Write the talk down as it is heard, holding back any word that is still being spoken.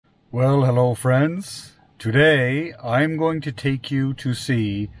Well, hello friends. Today I'm going to take you to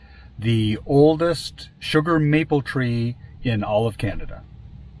see the oldest sugar maple tree in all of Canada.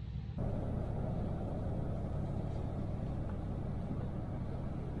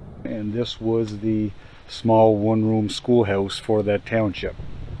 And this was the small one-room schoolhouse for that township.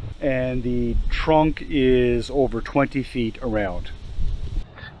 And the trunk is over 20 feet around.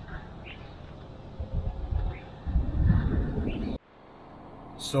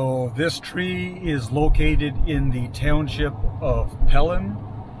 So this tree is located in the township of Pelham.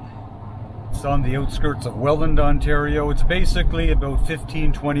 It's on the outskirts of Welland, Ontario. It's basically about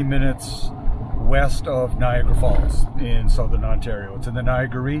 15-20 minutes west of Niagara Falls in southern Ontario. It's in the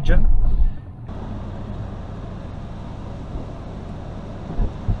Niagara region.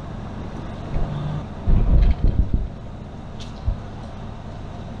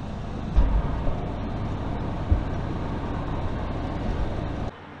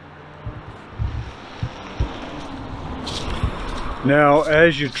 Now,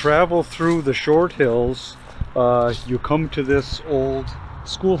 as you travel through the short hills, you come to this old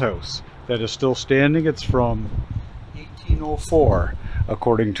schoolhouse that is still standing. It's from 1804,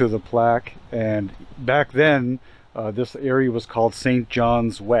 according to the plaque. And back then, this area was called St.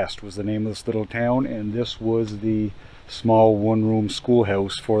 John's West, was the name of this little town. And this was the small one-room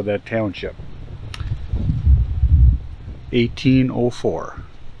schoolhouse for that township. 1804.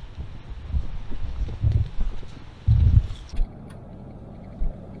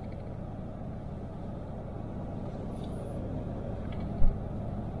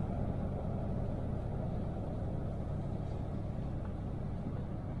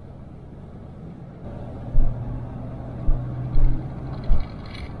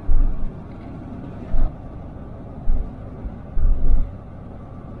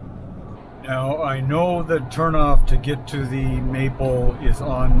 Now, I know the turnoff to get to the Maple is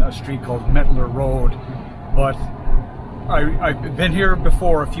on a street called Metler Road, but I've been here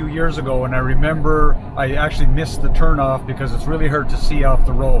before a few years ago, and I remember I actually missed the turnoff because it's really hard to see off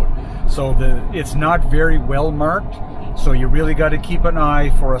the road. So it's not very well marked, so you really got to keep an eye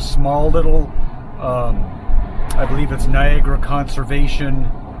for a small little, I believe it's Niagara Conservation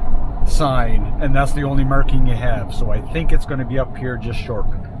sign, and that's the only marking you have. So I think it's going to be up here just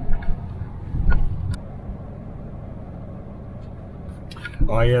shortly.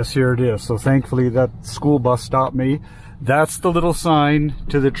 Oh yes, here it is. So thankfully that school bus stopped me. That's the little sign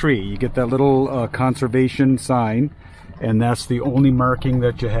to the tree. You get that little conservation sign, and that's the only marking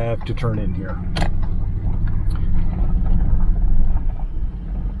that you have to turn in here.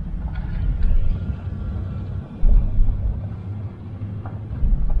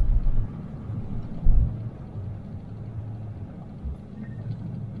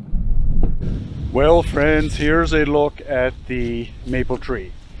 Well friends, here's a look at the maple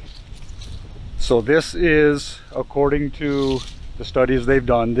tree. So this is, according to the studies they've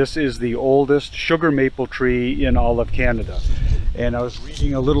done, this is the oldest sugar maple tree in all of Canada. And I was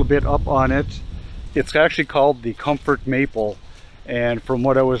reading a little bit up on it. It's actually called the Comfort Maple. And from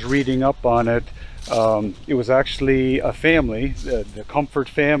what I was reading up on it, it was actually a family, the Comfort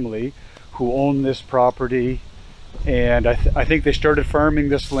family, who owned this property. And I think they started farming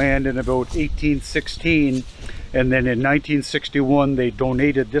this land in about 1816, and then in 1961 they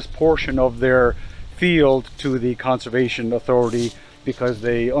donated this portion of their field to the Conservation Authority because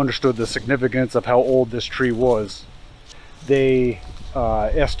they understood the significance of how old this tree was. They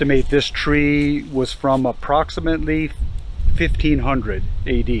estimate this tree was from approximately 1500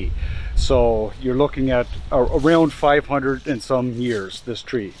 AD. So you're looking at around 500 and some years, this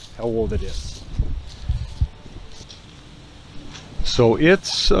tree, how old it is. So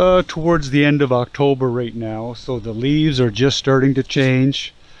it's towards the end of October right now, so the leaves are just starting to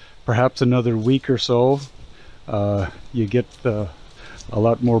change. Perhaps another week or so, you get a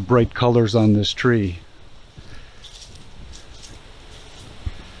lot more bright colors on this tree.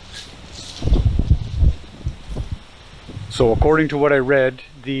 So according to what I read,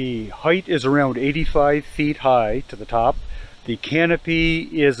 the height is around 85 feet high to the top. The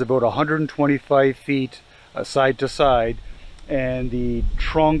canopy is about 125 feet side to side. And the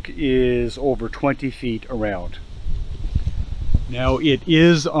trunk is over 20 feet around. Now it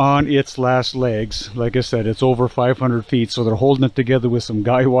is on its last legs. Like I said, it's over 500 feet, so they're holding it together with some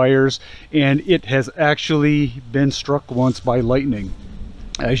guy wires, and it has actually been struck once by lightning,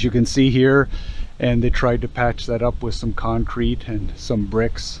 as you can see here, and they tried to patch that up with some concrete and some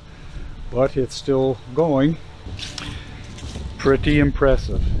bricks, but it's still going. Pretty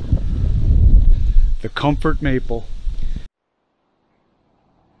impressive. The Comfort Maple.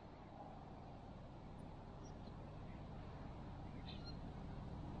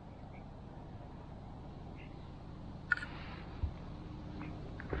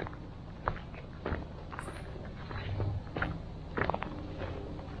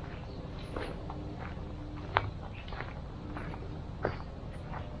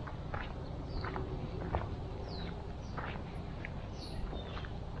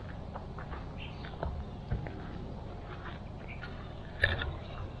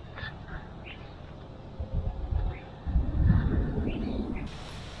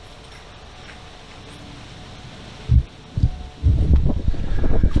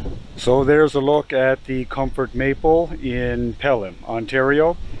 So there's a look at the Comfort Maple in Pelham,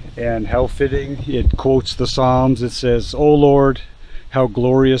 Ontario, and how fitting. It quotes the Psalms. It says, "O Lord, how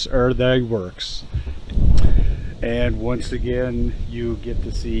glorious are thy works." And once again, you get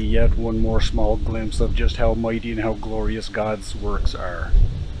to see yet one more small glimpse of just how mighty and how glorious God's works are.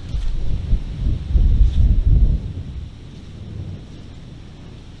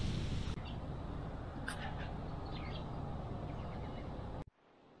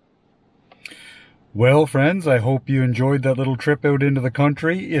 Well, friends, I hope you enjoyed that little trip out into the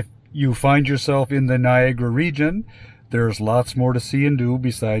country. If you find yourself in the Niagara region, there's lots more to see and do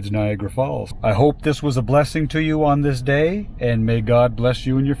besides Niagara Falls. I hope this was a blessing to you on this day, and may God bless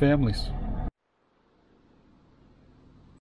you and your families.